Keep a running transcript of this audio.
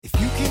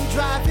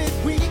drive it,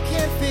 we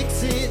can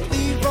fix it.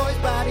 Leroy's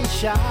Body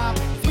Shop.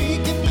 We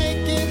can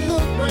make it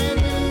look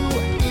brand new.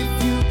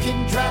 If you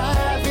can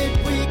drive it,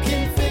 we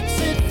can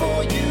fix it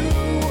for you.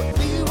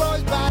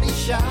 Leroy's Body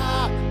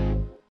Shop.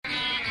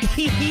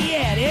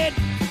 Yeah, dude.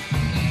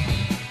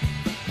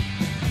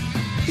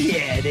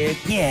 Yeah, dude.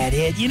 Yeah,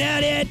 dude. You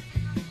know, dude?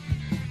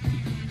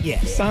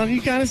 Yeah.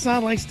 You kind of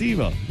sound like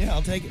Steve-O. Yeah,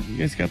 I'll take it. You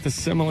guys got the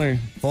similar...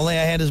 If only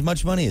I had as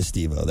much money as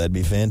Steve-O, that'd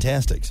be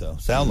fantastic. So,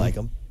 sound like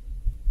him.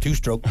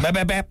 Two-stroke.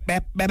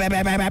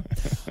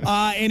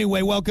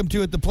 Anyway, welcome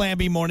to it, the Plan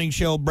B Morning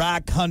Show.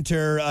 Brock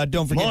Hunter,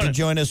 don't forget to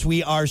join us.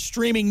 We are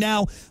streaming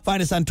now.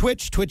 Find us on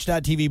Twitch,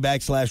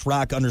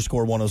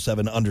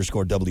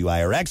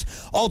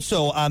 twitch.tv/rock_107_WIRX.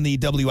 Also on the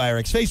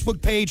WIRX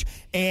Facebook page.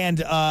 And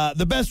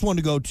the best one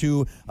to go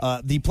to,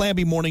 the Plan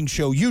B Morning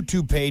Show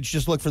YouTube page.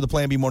 Just look for the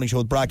Plan B Morning Show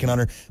with Brock and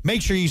Hunter.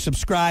 Make sure you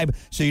subscribe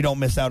so you don't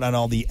miss out on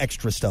all the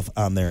extra stuff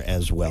on there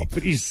as well.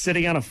 But he's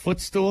sitting on a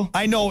footstool?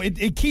 I know.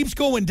 It keeps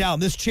going down.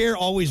 This chair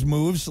always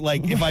moves.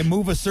 Like, if I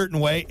move a certain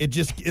way, it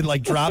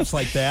drops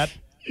like that.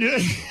 Yeah.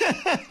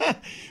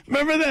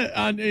 Remember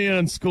that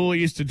in school, he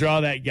used to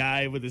draw that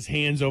guy with his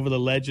hands over the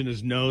ledge and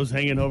his nose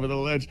hanging over the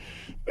ledge.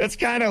 That's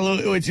kind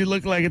of what you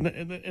look like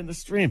in the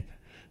stream.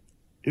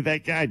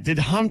 That guy. Did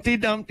Humpty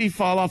Dumpty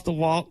fall off the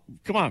wall?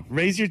 Come on,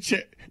 raise your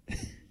chair.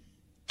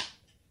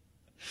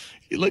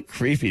 You look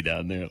creepy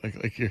down there,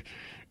 like you're.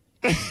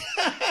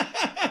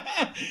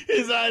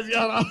 His eyes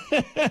got off.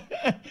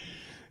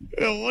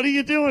 What are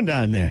you doing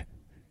down there?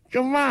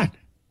 Come on.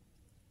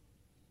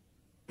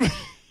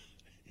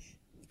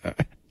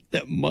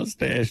 That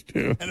mustache,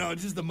 too. I know,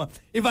 just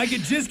if I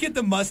could just get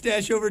the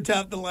mustache over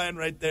top the line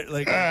right there.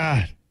 Like,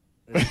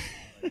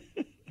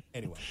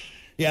 anyway.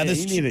 Yeah,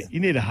 you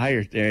need a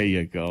higher. There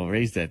you go.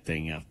 Raise that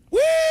thing up.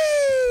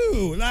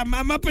 Woo!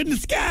 I'm up in the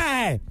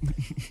sky.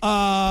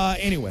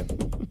 Anyway.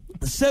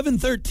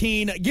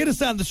 7:13. Get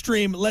us on the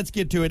stream. Let's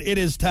get to it. It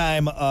is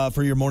time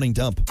for your morning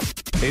dump.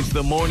 It's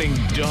the Morning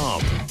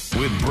Dump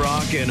with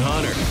Brock and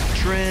Hunter.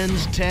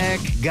 Trends,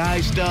 tech,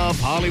 guy stuff,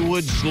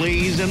 Hollywood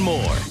sleaze, and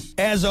more.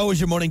 As always,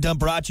 your morning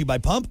dump brought to you by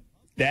Pump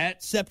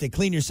That Septic.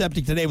 Clean your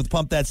septic today with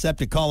Pump That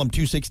Septic. Call them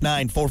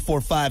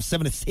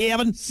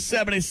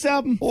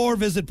 269-445-7777. Or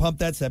visit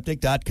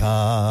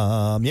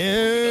pumpthatseptic.com.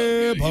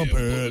 Yeah, pump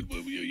it.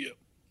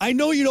 I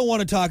know you don't want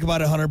to talk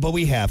about it, Hunter, but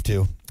we have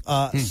to.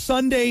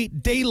 Sunday,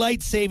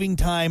 daylight saving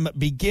time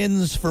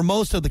begins for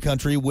most of the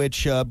country,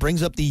 which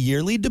brings up the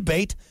yearly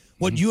debate.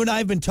 What you and I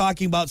have been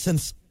talking about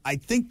since, I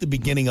think, the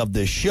beginning of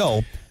this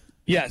show.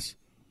 Yes.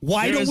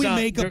 Why don't we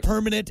make a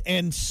permanent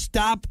and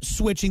stop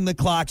switching the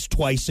clocks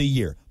twice a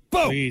year?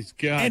 Boom! Please,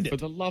 God, for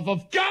the love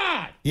of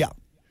God! Yeah.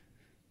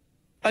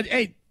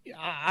 Hey,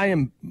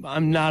 I'm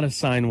not a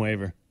sign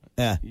waver.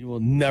 Yeah. You will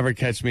never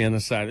catch me on the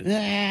side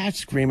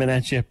screaming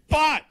at you.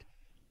 But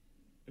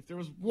if there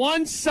was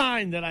one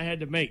sign that I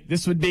had to make,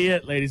 this would be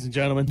it, ladies and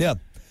gentlemen. Yeah.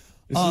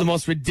 This is the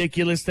most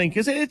ridiculous thing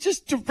because it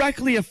just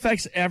directly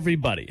affects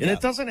everybody, and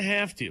it doesn't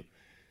have to.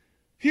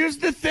 Here's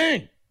the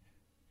thing.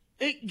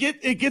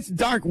 It gets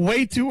dark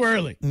way too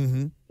early.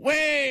 Mm-hmm.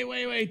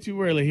 Way too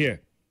early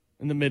here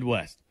in the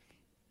Midwest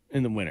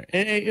in the winter.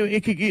 And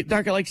it could get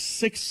dark at like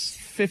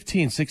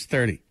 6:15,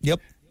 6:30.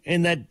 Yep.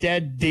 In that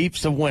dead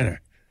deeps of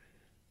winter,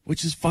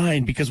 which is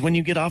fine because when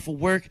you get off of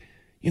work,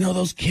 you know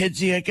those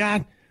kids you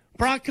got?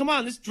 Brock, come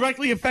on. This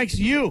directly affects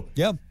you.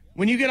 Yep.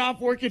 When you get off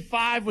work at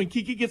 5, when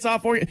Kiki gets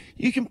off work,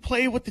 you can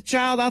play with the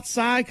child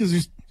outside because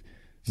there's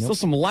still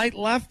some light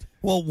left.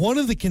 Well, one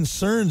of the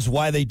concerns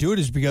why they do it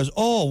is because,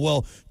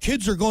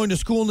 kids are going to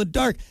school in the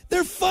dark.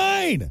 They're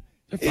fine.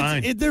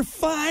 They're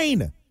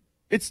fine.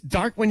 It's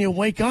dark when you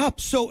wake up.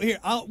 So here,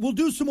 we'll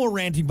do some more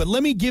ranting, but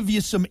let me give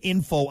you some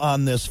info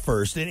on this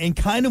first and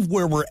kind of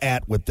where we're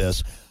at with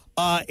this.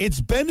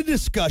 It's been a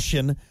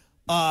discussion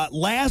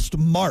last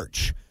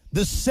March.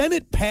 The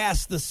Senate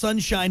passed the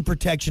Sunshine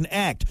Protection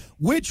Act,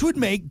 which would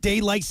make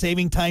daylight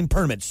saving time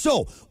permanent.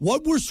 So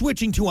what we're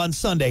switching to on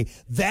Sunday,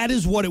 that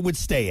is what it would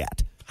stay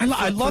at.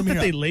 I love that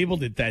they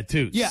labeled it that,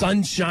 too. Yeah.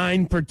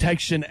 Sunshine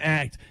Protection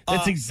Act.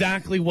 That's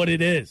exactly what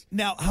it is.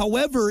 Now,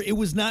 however, it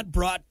was not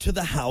brought to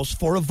the House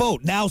for a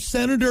vote. Now,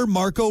 Senator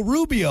Marco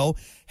Rubio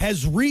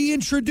has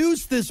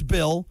reintroduced this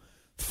bill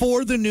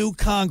for the new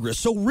Congress.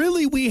 So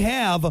really, we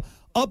have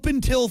up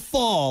until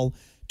fall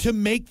to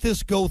make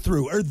this go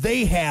through, or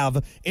they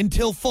have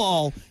until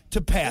fall to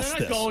pass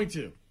this. They're not going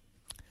to.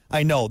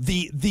 I know.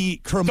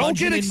 The curmudgeon Don't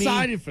get in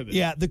excited me, for this.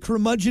 Yeah, the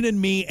curmudgeon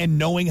in me and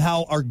knowing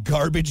how our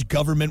garbage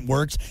government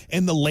works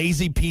and the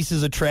lazy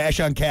pieces of trash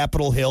on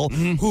Capitol Hill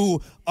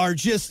who are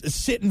just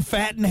sitting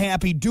fat and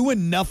happy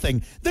doing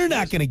nothing. They're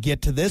not going to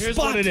get to this. Here's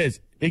what it is.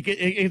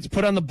 It's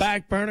put on the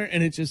back burner,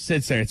 and it just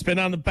sits there. It's been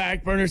on the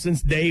back burner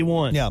since day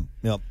one. Yeah.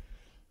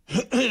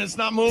 It's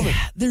not moving.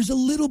 There's a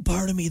little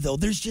part of me, though.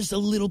 There's just a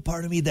little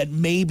part of me that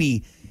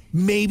maybe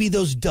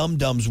those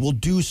dum-dums will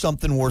do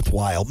something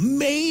worthwhile.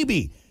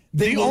 Maybe.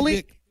 The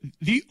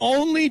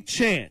only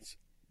chance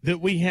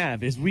that we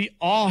have is we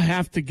all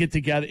have to get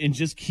together and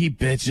just keep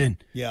bitching.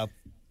 Yeah.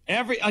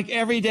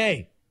 Every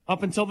day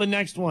up until the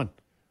next one.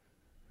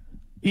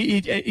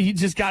 You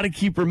just got to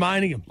keep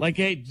reminding him, like,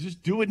 hey,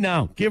 just do it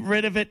now. Get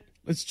rid of it.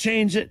 Let's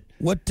change it.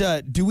 What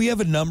do we have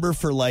a number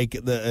for like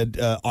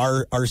the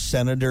our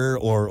senator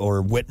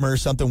or Whitmer or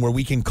something where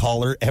we can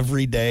call her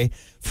every day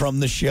from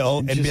the show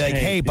and be like,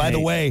 hey, by the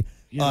way,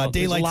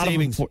 daylight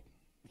savings. A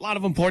lot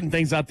of important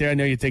things out there I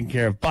know you're taking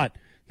care of, but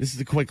this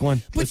is a quick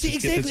one. But see,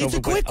 exactly, it's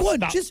a quick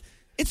one.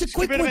 It's a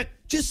quick one.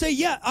 Just say,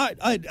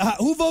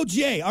 who votes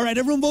yay? All right,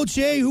 everyone votes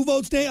yay. Who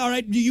votes nay? All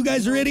right, you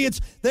guys are idiots.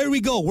 There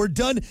we go. We're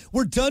done.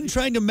 We're done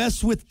trying to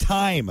mess with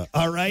time.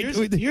 All right?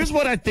 Here's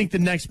what I think the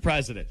next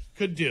president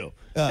could do.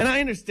 And I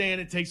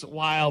understand it takes a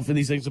while for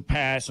these things to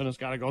pass, and it's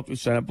got to go through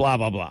Senate, blah,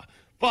 blah, blah.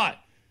 But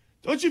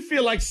don't you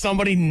feel like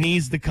somebody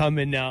needs to come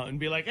in now and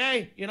be like,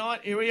 hey, you know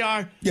what? Here we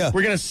are. Yeah.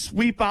 We're going to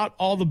sweep out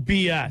all the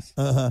BS.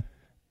 Uh-huh.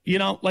 You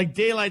know, like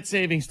daylight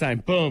savings time.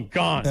 Boom,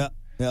 gone. Yeah.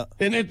 Yeah.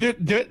 And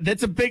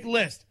that's a big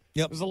list.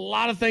 Yep. There's a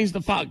lot of things to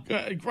follow.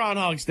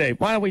 Groundhog's Day.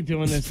 Why are we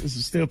doing this? This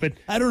is stupid.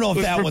 I don't know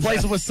if that was...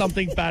 Replace it with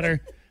something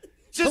better.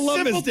 Just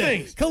Columbus simple Day.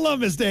 things.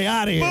 Columbus Day,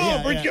 out of here.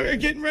 Boom, we're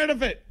getting rid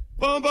of it.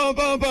 Boom, boom,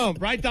 boom, boom.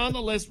 Right down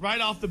the list,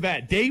 right off the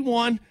bat. Day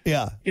one.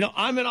 Yeah. You know,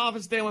 I'm in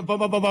office day one. Boom,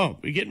 boom, boom, boom.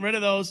 We're getting rid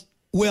of those.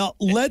 Well,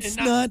 let's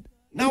not...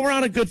 Now we're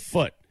on a good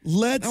foot.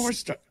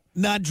 Let's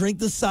not drink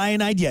the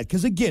cyanide yet.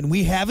 Because, again,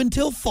 we have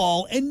until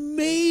fall, and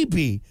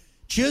maybe...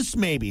 Just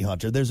maybe,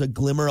 Hunter, there's a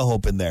glimmer of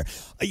hope in there.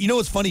 You know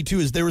what's funny, too,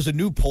 is there was a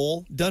new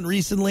poll done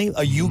recently,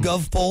 a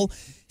YouGov poll.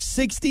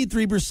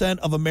 63%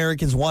 of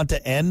Americans want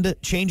to end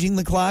changing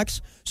the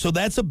clocks, so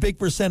that's a big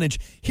percentage.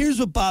 Here's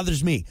what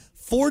bothers me.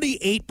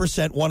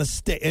 48%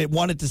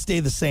 want it to stay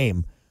the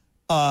same,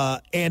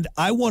 and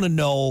I want to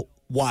know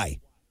why.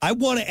 I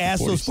want to ask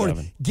 47.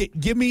 those 40.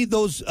 Give me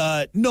those.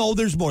 No,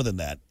 there's more than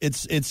that.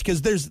 It's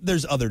because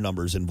there's other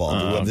numbers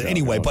involved.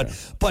 Anyway,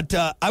 but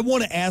I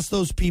want to ask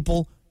those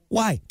people,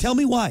 why? Tell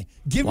me why.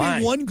 Give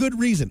me one good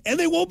reason. And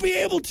they won't be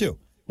able to.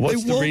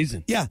 What's the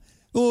reason? Yeah.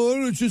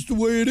 Oh, it's just the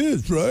way it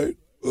is, right?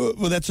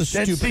 Well, that's a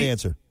stupid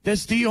answer.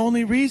 That's the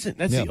only reason.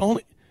 That's the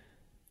only...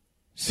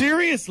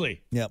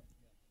 Seriously. Yep.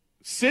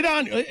 Sit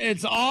on...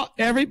 It's all...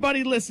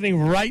 Everybody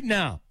listening right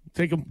now.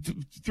 Take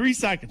 3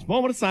 seconds.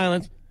 Moment of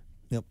silence.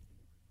 Yep.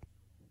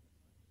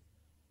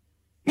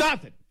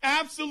 Nothing.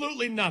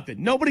 Absolutely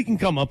nothing. Nobody can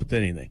come up with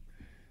anything.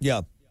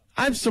 Yeah.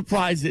 I'm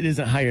surprised it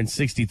isn't higher than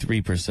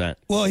 63%.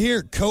 Well,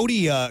 here,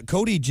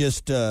 Cody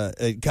just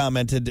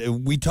commented,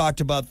 we talked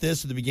about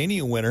this at the beginning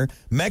of winter.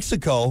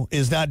 Mexico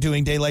is not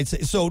doing daylight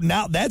savings. So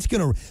now that's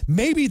going to,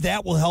 maybe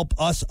that will help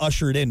us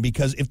usher it in,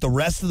 because if the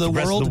rest of the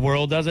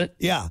world does it?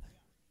 Yeah,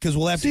 because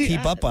we'll have to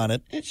keep up on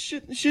it. It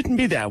shouldn't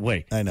be that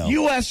way. I know.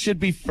 U.S. should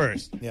be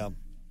first. Yeah.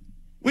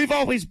 We've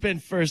always been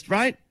first,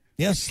 right?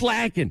 Yeah. We're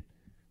slacking.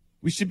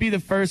 We should be the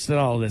first in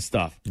all this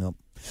stuff. Nope.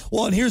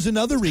 Well, and here's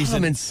another reason.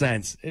 Common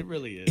sense. It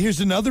really is. Here's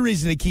another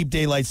reason to keep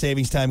daylight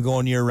savings time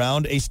going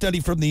year-round. A study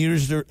from the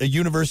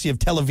University of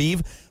Tel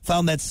Aviv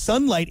found that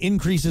sunlight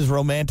increases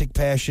romantic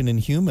passion in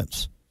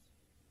humans.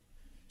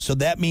 So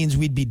that means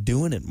we'd be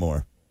doing it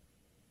more.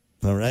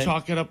 All right?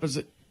 Chalk it up as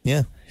it.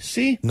 Yeah.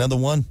 See? Another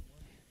one.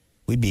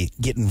 We'd be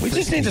getting... We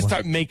just need to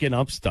start making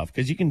up stuff,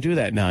 because you can do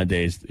that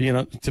nowadays,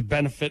 to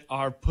benefit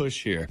our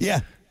push here. Yeah.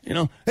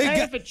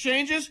 Hey, if it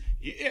changes,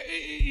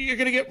 you're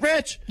going to get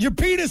rich. Your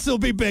penis will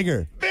be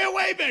bigger. Be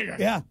way bigger.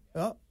 Yeah.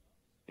 Oh.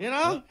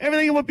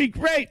 Everything would be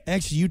great.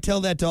 Actually, you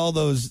tell that to all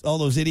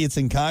those idiots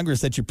in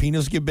Congress that your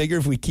penis will get bigger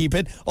if we keep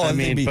it. Oh,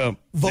 they'd be boom.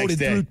 Voted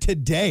through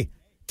today.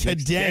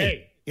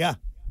 Today. Yeah.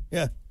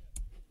 Yeah.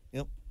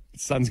 Yep. The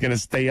sun's going to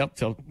stay up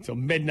till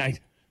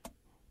midnight.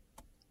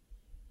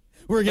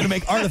 We're going to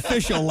make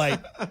artificial light.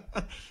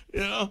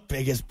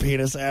 Biggest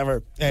penis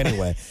ever.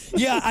 Anyway,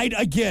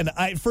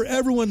 for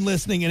everyone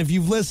listening, and if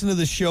you've listened to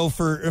the show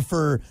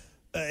for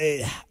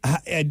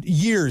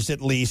years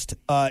at least,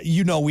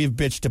 we've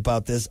bitched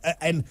about this.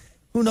 And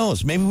who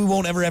knows? Maybe we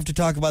won't ever have to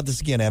talk about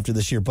this again after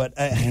this year. But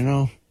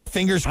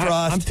fingers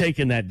crossed. I'm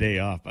taking that day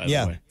off. By the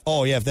way.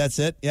 Oh yeah, if that's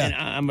it. Yeah. And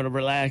I'm gonna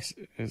relax.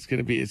 It's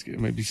gonna be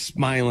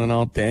smiling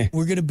all day.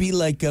 We're gonna be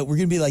like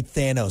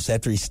Thanos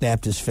after he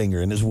snapped his finger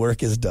and his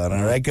work is done.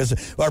 All right,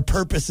 because our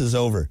purpose is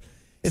over.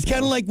 It's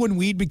kind of like when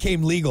weed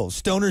became legal.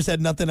 Stoners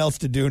had nothing else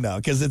to do now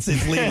because it's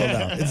legal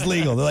now. It's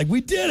legal. They're like, we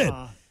did it.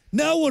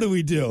 Now what do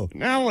we do?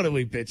 Now what do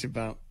we bitch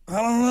about?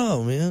 I don't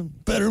know, man.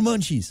 Better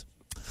munchies.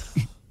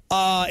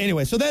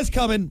 Anyway, so that's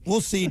coming. We'll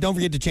see. Don't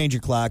forget to change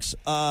your clocks.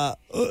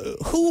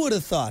 Who would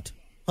have thought,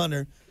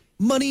 Hunter,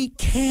 money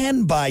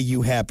can buy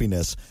you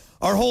happiness?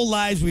 Our whole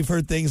lives we've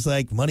heard things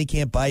like money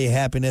can't buy you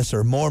happiness,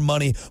 or more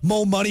money,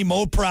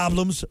 more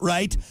problems,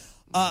 right?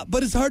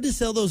 But it's hard to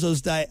sell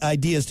those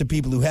ideas to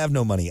people who have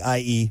no money,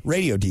 i.e.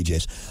 radio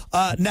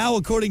DJs. Now,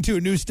 according to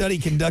a new study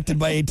conducted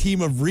by a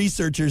team of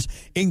researchers,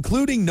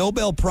 including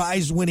Nobel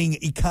Prize-winning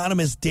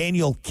economist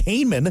Daniel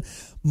Kahneman,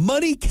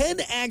 money can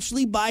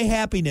actually buy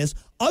happiness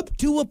up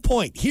to a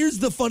point. Here's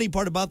the funny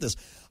part about this.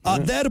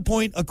 That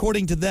point,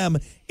 according to them,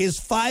 is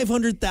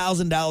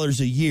 $500,000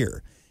 a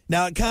year.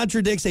 Now, it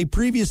contradicts a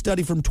previous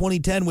study from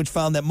 2010, which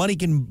found that money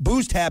can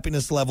boost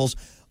happiness levels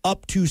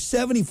up to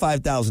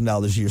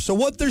 $75,000 a year. So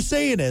what they're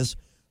saying is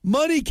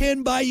money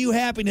can buy you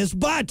happiness,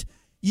 but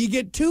You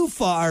get too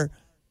far,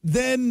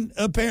 then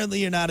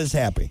apparently you're not as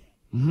happy.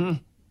 Mm-hmm.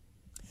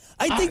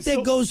 I think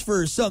that goes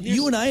for some.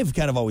 You and I have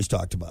kind of always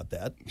talked about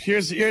that.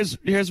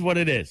 Here's what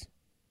it is.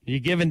 You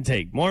give and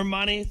take. More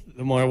money,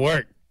 the more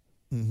work.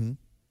 Mm-hmm.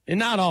 In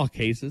not all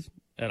cases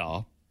at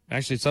all.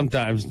 Actually,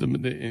 sometimes the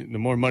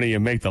more money you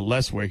make, the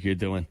less work you're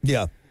doing.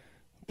 Yeah.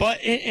 But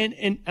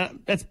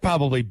that's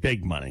probably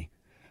big money.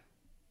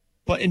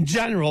 But in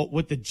general,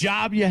 with the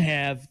job you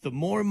have, the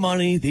more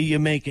money that you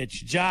make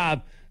at your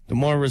job, the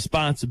more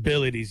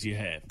responsibilities you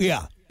have.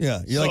 Yeah.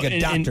 You're like a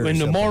doctor. And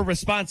the more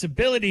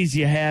responsibilities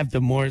you have,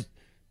 the more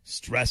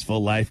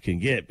stressful life can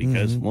get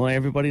because, well,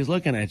 everybody's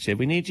looking at you.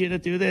 We need you to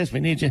do this. We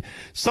need you.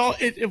 So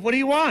what do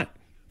you want?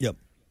 Yep.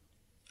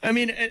 I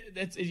mean,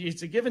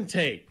 it's a give and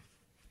take.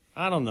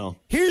 I don't know.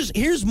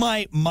 Here's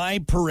my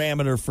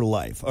parameter for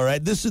life. All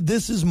right. This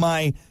is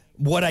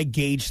what I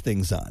gauge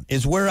things on.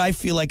 Is where I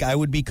feel like I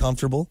would be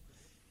comfortable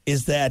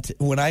is that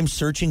when I'm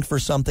searching for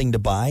something to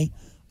buy,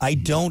 I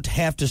don't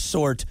have to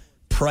sort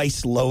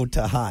price low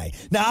to high.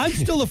 Now, I'm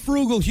still a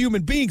frugal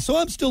human being, so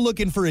I'm still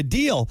looking for a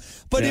deal.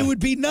 But it would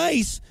be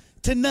nice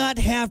to not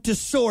have to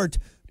sort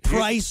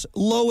price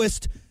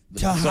lowest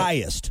to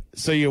highest.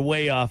 So you're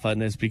way off on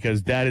this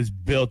because that is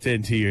built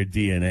into your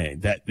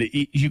DNA. That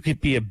you could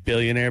be a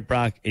billionaire,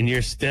 Brock, and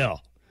you're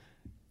still.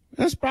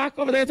 There's Brock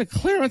over there at the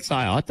clearance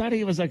aisle. I thought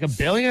he was like a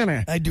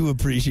billionaire. I do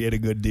appreciate a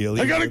good deal.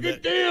 I got a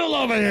good deal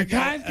over here,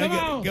 guys.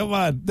 Come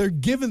on. They're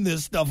giving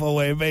this stuff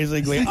away,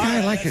 basically.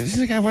 Is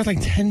the guy worth like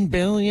 $10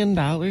 billion?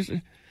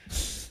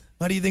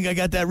 How do you think I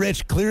got that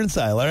rich? Clearance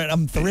aisle. All right,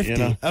 I'm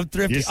thrifty. I'm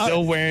thrifty. You're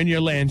still wearing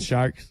your land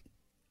sharks.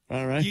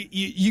 All right.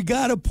 You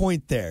got a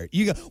point there.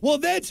 Well,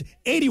 that's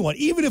 81.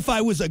 Even if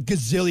I was a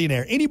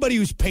gazillionaire, anybody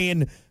who's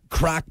paying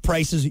crock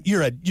prices,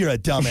 you're a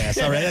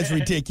dumbass. All right, that's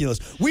ridiculous.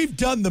 We've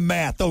done the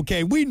math.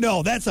 Okay, we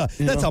know that's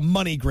a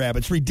money grab.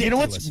 It's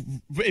ridiculous. You know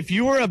what's? If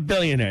you were a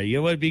billionaire, you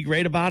know what would be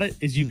great about it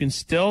is you can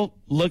still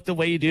look the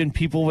way you do, and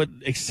people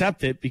would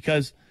accept it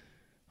because.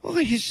 Well,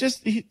 he's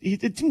just he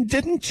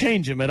didn't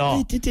change him at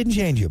all. It didn't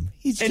change him.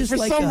 He's and just for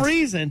like some us.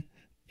 reason,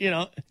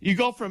 you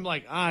go from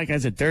like, that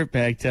guy's a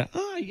dirtbag to,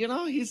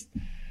 he's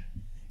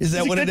is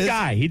that he's what a it good is?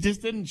 guy. He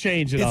just didn't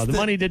change at all. The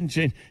money didn't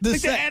change.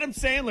 It's like the Adam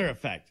Sandler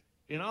effect,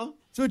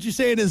 So what you're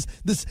saying is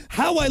this: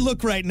 how I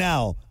look right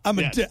now, I'm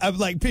like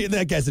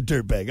that guy's a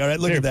dirtbag. All right,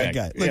 look at that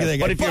guy. Look at that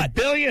guy. But if you're a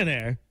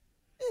billionaire,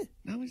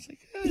 now he's like,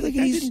 that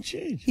guy didn't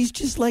change. He's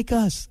just like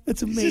us.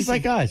 That's amazing. He's just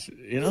like us.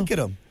 Look at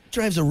him.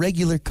 Drives a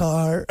regular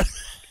car.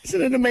 Isn't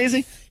it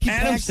amazing?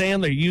 Adam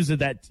Sandler uses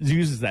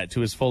that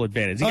to his full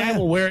advantage. The guy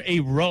will wear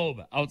a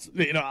robe out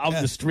in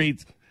the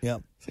streets. Yeah.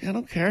 Like, I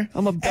don't care.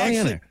 I'm a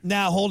billionaire. Actually,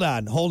 now hold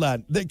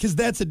on, because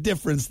that's a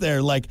difference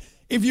there. Like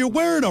if you're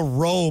wearing a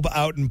robe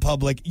out in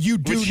public, you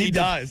do Which need he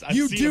does.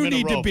 You do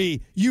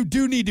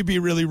need to be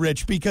really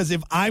rich because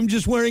if I'm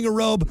just wearing a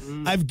robe,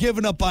 I've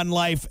given up on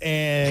life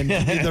and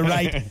the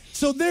right.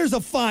 So there's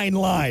a fine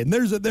line.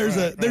 There's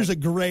a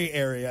gray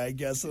area, I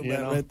guess, in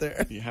that right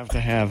there. You have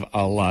to have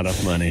a lot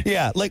of money.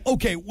 Yeah, like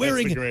okay,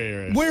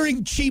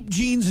 wearing cheap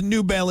jeans and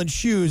New Balance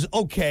shoes.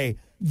 Okay,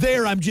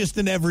 there I'm just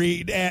an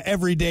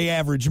everyday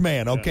average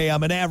man. Okay,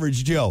 I'm an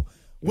average Joe.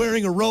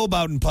 Wearing a robe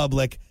out in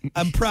public,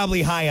 I'm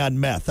probably high on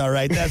meth, all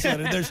right? That's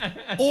what it is.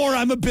 Or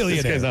I'm a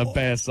billionaire. This guy's on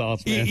bath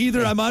salts, man.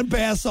 Either I'm on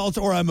bath salts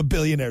or I'm a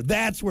billionaire.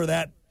 That's where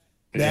that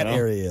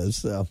area is.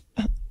 So.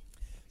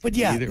 But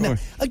yeah,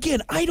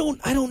 again, I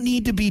don't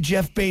need to be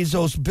Jeff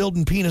Bezos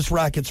building penis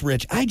rockets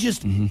rich. I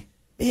just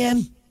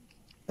man,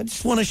 I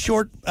just want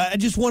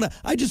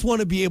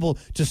to be able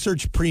to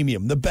search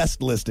premium, the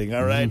best listing,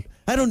 all right?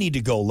 I don't need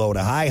to go low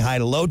to high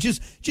to low.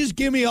 Just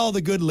give me all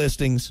the good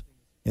listings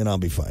and I'll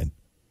be fine.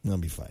 I'll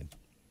be fine.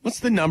 What's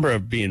the number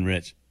of being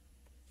rich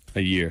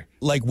a year?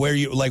 Like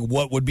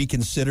what would be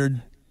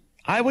considered?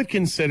 I would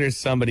consider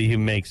somebody who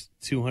makes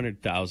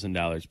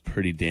 $200,000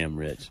 pretty damn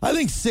rich. I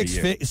think six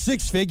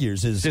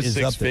figures is Just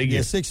six up there. figures.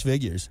 Yeah, 6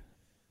 figures.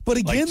 But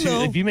again,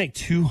 though, if you make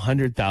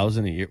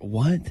 $200,000 a year,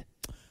 what?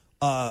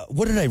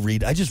 What did I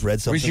read? I just read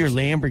something. Where's your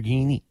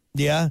Lamborghini?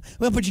 Yeah,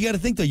 well, but you got to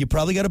think though. You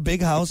probably got a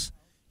big house.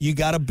 You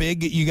got a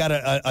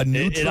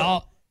new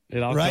truck.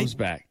 It all comes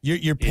back.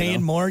 You're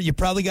paying more. You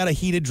probably got a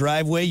heated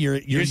driveway. Your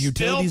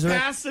utilities still are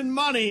passing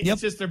money. Yep.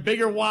 It's just they're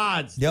bigger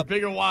wads. Yep. They're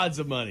bigger wads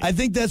of money. I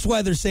think that's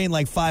why they're saying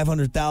like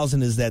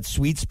 500,000 is that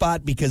sweet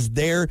spot because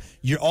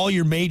all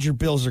your major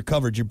bills are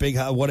covered. Your big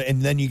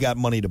and then you got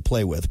money to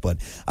play with. But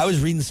I was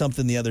reading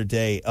something the other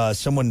day.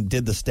 Someone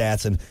did the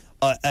stats and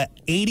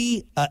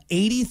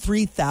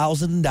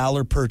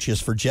 $83,000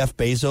 purchase for Jeff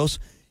Bezos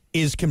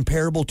is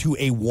comparable to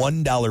a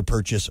 $1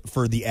 purchase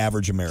for the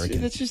average American. See,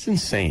 that's just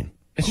insane.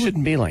 It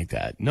shouldn't be like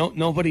that.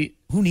 Nobody.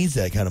 Who needs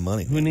that kind of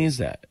money? Who needs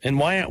that? And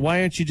why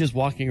aren't you just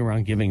walking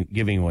around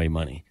giving away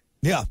money?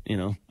 Yeah, I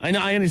know.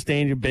 I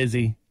understand you're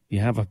busy.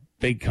 You have a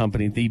big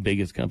company, the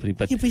biggest company,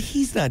 but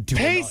he's not doing.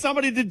 Pay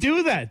somebody to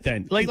do that.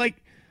 Then,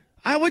 like,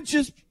 I would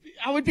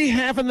be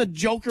having the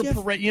Joker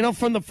parade.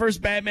 From the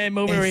first Batman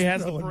movie where he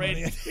has the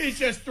parade. He's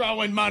just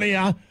throwing money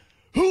out.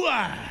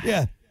 Hooah!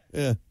 Yeah.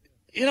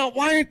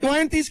 Why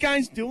aren't these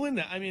guys doing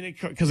that? I mean,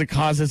 because it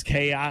causes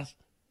chaos.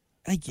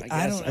 I guess.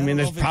 don't. I mean,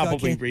 there's know if it got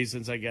probably canceled.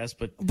 reasons, I guess,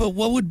 but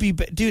what would be,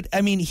 dude?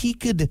 I mean, he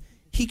could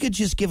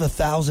just give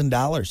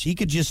 $1,000. He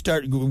could just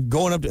start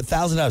going up to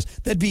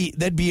 $1,000.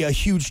 That'd be a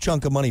huge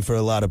chunk of money for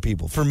a lot of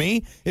people. For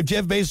me, if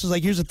Jeff Bezos was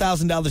like, here's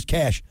 $1,000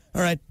 cash,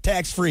 all right,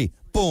 tax free,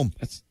 boom.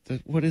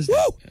 What is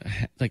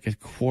that? Like a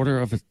quarter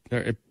of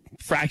a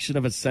fraction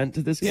of a cent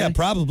to this guy? Yeah,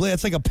 probably.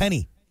 That's like a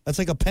penny. That's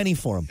like a penny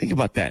for him. Think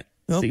about that.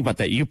 Nope. Think about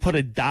that. You put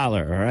 $1,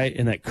 all right,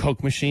 in that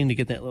Coke machine to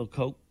get that little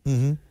Coke.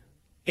 Mm-hmm.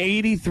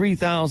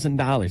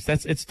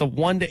 $83,000. It's the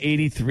 1 to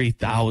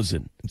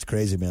 83,000. It's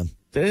crazy, man.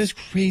 That is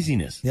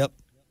craziness. Yep.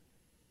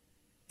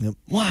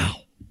 Wow.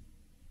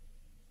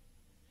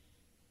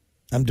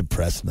 I'm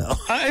depressed now.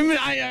 I mean,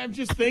 I'm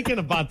just thinking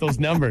about those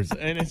numbers,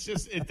 and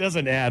it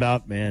doesn't add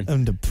up, man.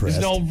 I'm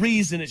depressed. There's no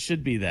reason it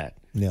should be that.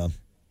 Yeah.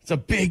 It's a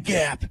big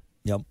gap.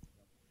 Yep.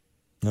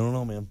 I don't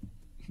know, man.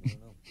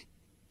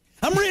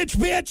 I'm rich,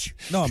 bitch.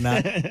 No, I'm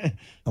not.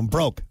 I'm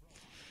broke.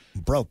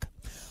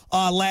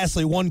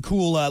 Lastly, one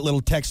cool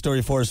little tech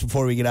story for us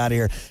before we get out of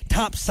here.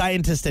 Top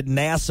scientist at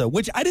NASA,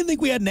 which I didn't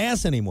think we had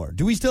NASA anymore.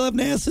 Do we still have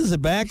NASA? Is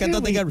it back? I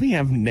thought we have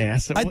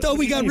NASA. I thought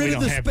we got rid of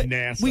the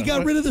NASA. We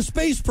got rid of the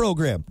space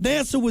program.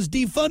 NASA was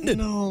defunded.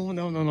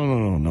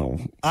 No.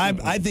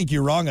 I think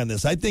you're wrong on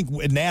this. I think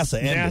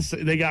NASA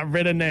ended. They got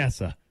rid of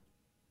NASA.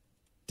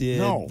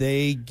 Did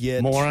they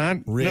get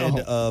rid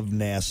of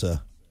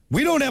NASA?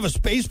 We don't have a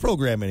space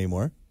program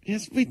anymore.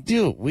 Yes, we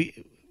do.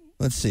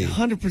 Let's see.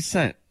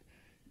 100%.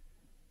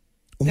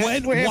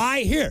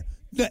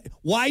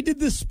 Why did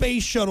the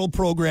space shuttle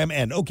program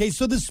end? Okay,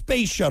 so the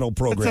space shuttle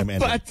program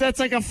ended. But that's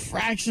like a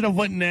fraction of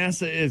what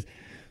NASA is.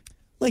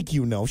 Like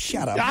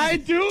shut up. I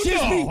do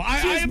know. I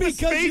am a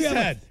space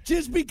head.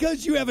 Just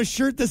because you have a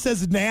shirt that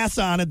says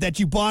NASA on it that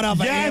you bought off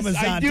of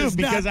Amazon, I do, does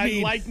because not I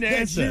mean like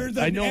that NASA. you're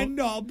the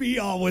end-all,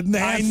 be-all with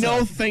NASA. I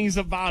know things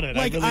about it.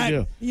 Like, I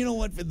really do. You know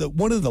what?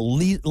 One of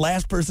the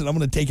last person I'm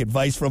going to take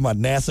advice from on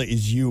NASA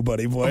is you,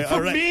 buddy boy.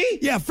 From me?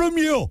 Yeah, from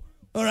you.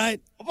 All right.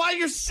 By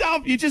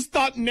yourself. You just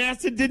thought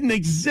NASA didn't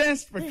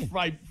exist.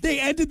 They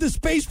ended the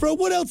space program.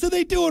 What else are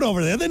they doing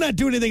over there? They're not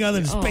doing anything other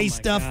than space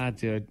stuff. God,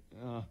 dude.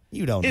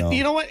 You don't know.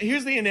 You know what?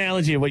 Here's the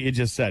analogy of what you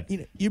just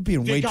said. You're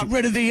being way They got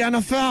rid of the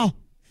NFL.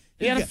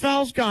 The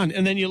NFL's gone.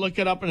 And then you look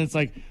it up and it's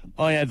like,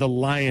 oh, yeah, the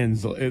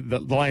Lions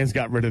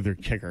got rid of their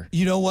kicker.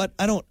 You know what?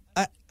 I don't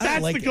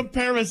That's like the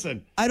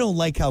comparison. I don't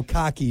like how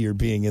cocky you're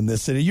being in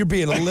this city. You're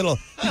being a little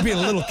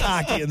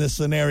cocky in this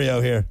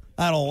scenario here.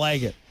 I don't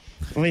like it.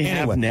 We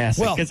have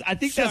NASA because I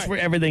think that's sorry. where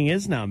everything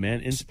is now,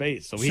 man, in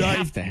space. So we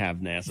have to have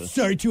NASA.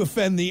 Sorry to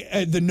offend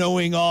the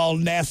knowing-all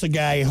NASA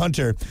guy,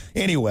 Hunter.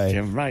 Anyway,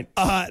 You're right.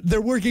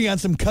 They're working on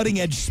some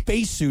cutting-edge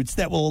spacesuits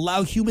that will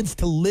allow humans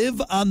to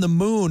live on the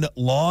moon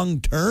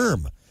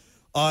long-term.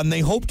 And they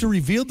hope to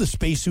reveal the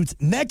spacesuits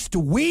next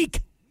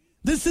week.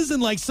 This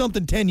isn't like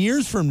something 10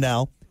 years from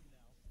now.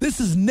 This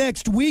is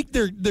next week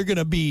they're going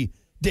to be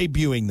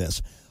debuting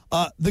this.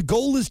 The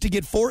goal is to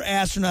get 4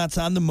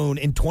 astronauts on the moon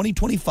in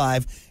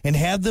 2025 and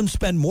have them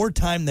spend more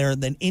time there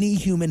than any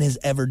human has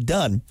ever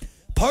done.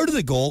 Part of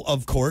the goal,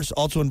 of course,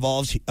 also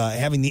involves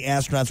having the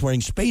astronauts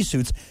wearing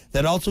spacesuits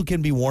that also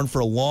can be worn for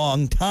a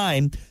long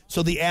time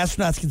so the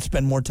astronauts can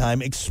spend more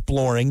time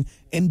exploring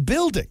and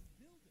building.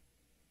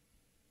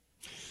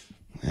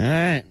 All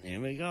right,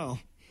 here we go.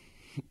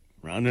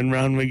 Round and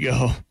round we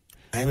go.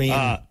 I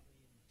mean,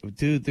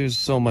 dude, there's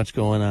so much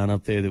going on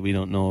up there that we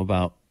don't know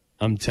about.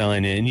 I'm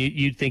telling you. And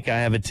you'd think I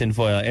have a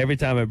tinfoil. Every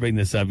time I bring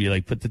this up, you're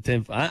like, put the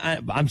tinfoil.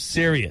 I'm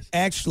serious.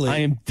 Actually, I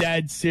am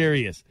dead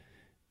serious.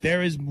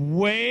 There is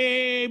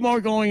way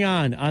more going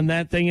on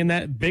that thing and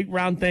that big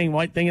round thing,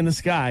 white thing in the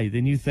sky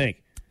than you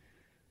think.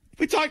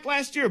 We talked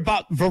last year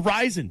about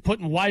Verizon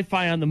putting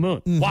Wi-Fi on the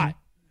moon. Mm-hmm. Why?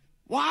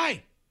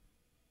 Why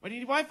do you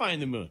need Wi-Fi on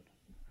the moon?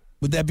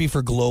 Would that be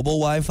for global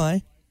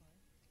Wi-Fi?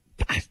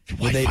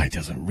 Wi-Fi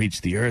doesn't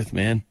reach the Earth,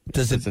 man.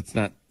 Does it? It's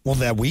not. Well,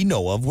 that we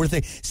know of.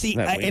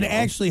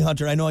 Actually,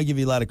 Hunter, I know I give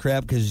you a lot of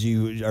crap because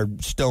you are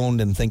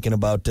stoned and thinking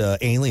about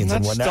aliens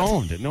and whatnot. I'm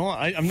not stoned. No,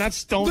 I'm not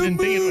stoned. The and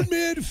moon,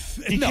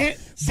 thinking. Man.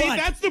 See,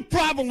 that's the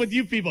problem with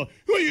you people.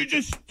 Well, you're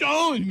just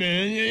stoned,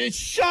 man.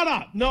 Shut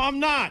up. No, I'm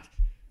not.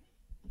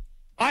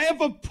 I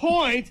have a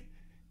point,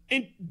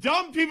 and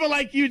dumb people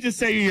like you just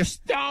say you're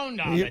stoned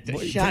on it.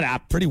 Shut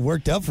up. Pretty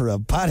worked up for a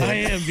pothead. I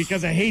am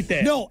because I hate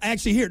that. No,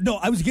 actually,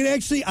 I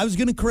was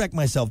gonna correct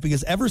myself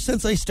because ever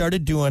since I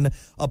started doing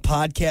a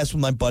podcast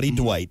with my buddy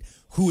Dwight,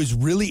 who is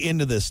really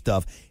into this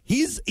stuff,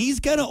 he's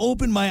gonna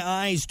open my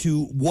eyes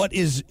to what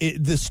is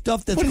the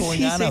stuff that's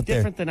going on out there.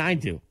 Different than I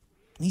do.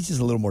 He's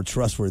just a little more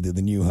trustworthy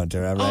than you,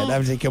 Hunter. All right,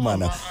 I'm saying, come on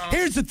now.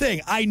 Here's the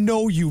thing: I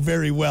know you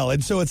very well,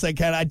 and so it's like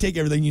I take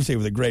everything you say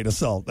with a grain of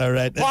salt. All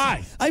right.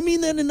 Why? I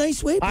mean that in a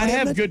nice way. I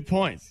have good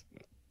points.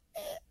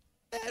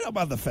 I'm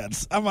on the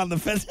fence.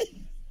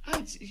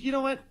 You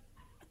know what?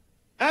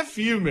 F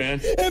you,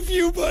 man. F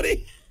you,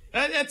 buddy.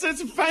 It's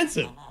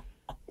offensive.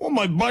 Well,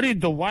 my buddy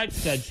Dwight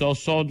said so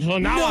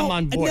now I'm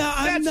on board.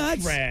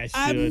 That's trash,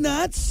 dude. I'm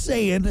not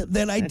saying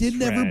that I did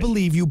never trash.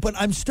 believe you, but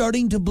I'm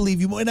starting to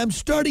believe you, and I'm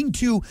starting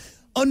to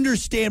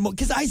understand,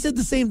 because I said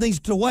the same things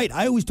to Dwight.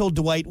 I always told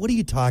Dwight, what are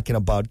you talking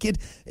about? Get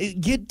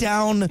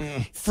down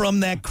from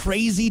that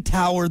crazy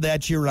tower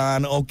that you're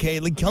on, okay?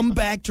 Like, come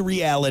back to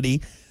reality.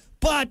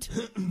 But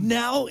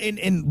now,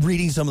 in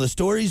reading some of the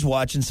stories,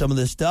 watching some of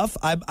this stuff,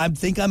 I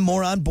think I'm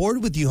more on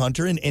board with you,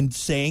 Hunter, and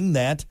saying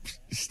that.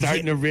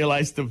 Starting to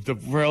realize the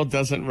world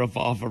doesn't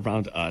revolve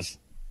around us.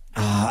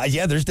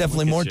 Yeah, there's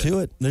definitely more to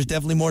it. There's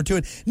definitely more to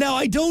it. Now,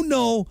 I don't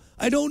know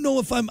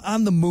if I'm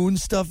on the moon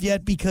stuff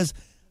yet, because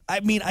I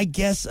mean, I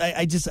guess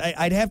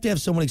I'd have to have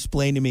someone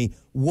explain to me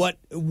what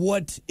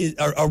is,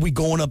 are we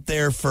going up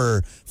there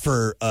for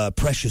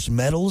precious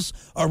metals?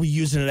 Are we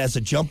using it as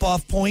a jump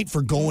off point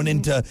for going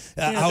into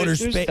outer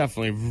space? There's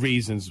definitely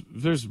reasons.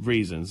 There's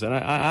reasons, and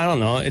I don't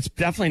know. It's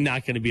definitely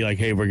not going to be like,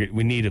 hey,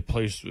 we need a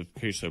place in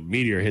case a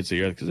meteor hits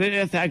the Earth, because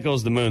if that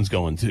goes, the moon's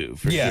going too,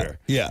 for sure.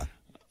 Yeah.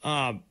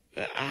 I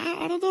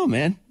don't know,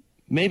 man.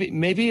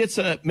 Maybe it's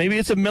a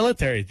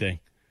military thing.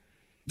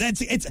 To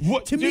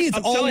me, it's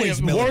always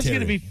military. War's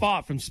going to be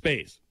fought from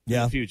space in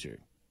the future.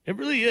 It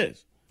really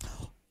is.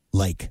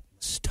 Like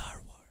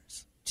Star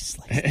Wars. Just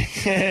like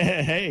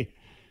hey.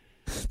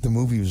 The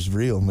movie was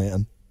real,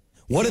 man.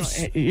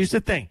 Here's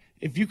the thing.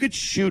 If you could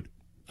shoot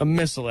a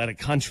missile at a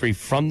country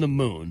from the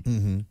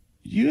moon,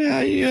 you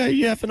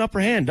have an upper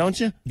hand, don't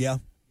you? Yeah.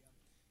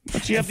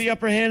 Don't you have the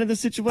upper hand in the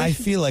situation? I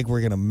feel like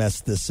we're going to mess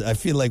this. I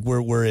feel like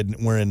we're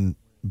in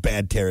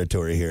bad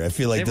territory here. I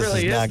feel like this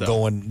really is not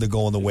going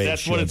the way that's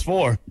it should. What it's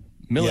for.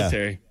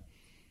 Military.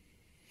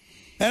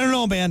 Yeah. I don't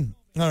know, man.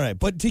 All right,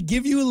 but to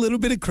give you a little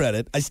bit of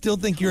credit, I still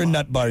think you're a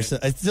nut bar. I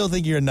still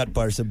think you're a nut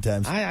bar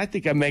sometimes. I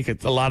think I make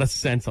a lot of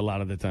sense a lot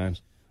of the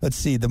times. Let's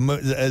see.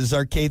 As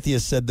Zarkathia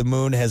said, the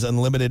moon has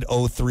unlimited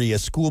O3, a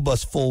school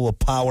bus full will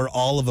power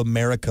all of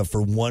America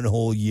for one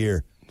whole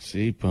year.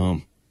 See,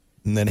 boom.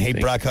 And then,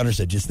 Brock Hunter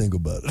said, just think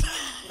about it.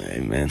 Hey,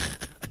 man.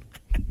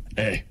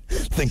 Hey,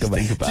 think about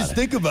it.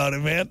 Think about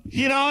it, man.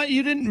 You know,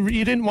 you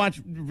didn't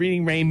watch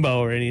Reading Rainbow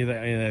or any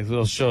of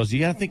those shows. You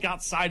got to think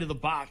outside of the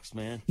box,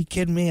 man. You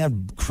kidding me? I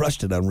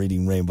crushed it on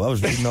Reading Rainbow. I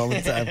was reading all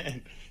the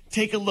time.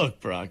 Take a look,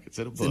 Brock. It's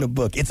in a book. It's in a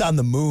book. It's on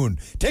the moon.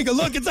 Take a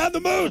look. It's on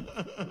the moon.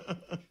 All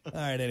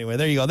right. Anyway,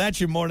 there you go. That's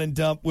your morning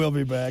dump. We'll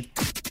be back.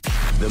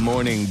 The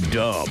Morning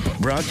Dump,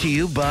 brought to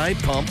you by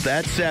Pump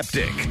That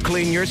Septic.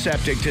 Clean your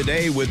septic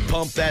today with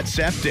Pump That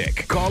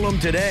Septic. Call them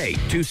today,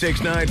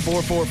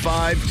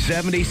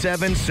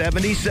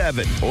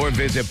 269-445-7777, or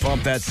visit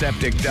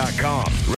pumpthatseptic.com.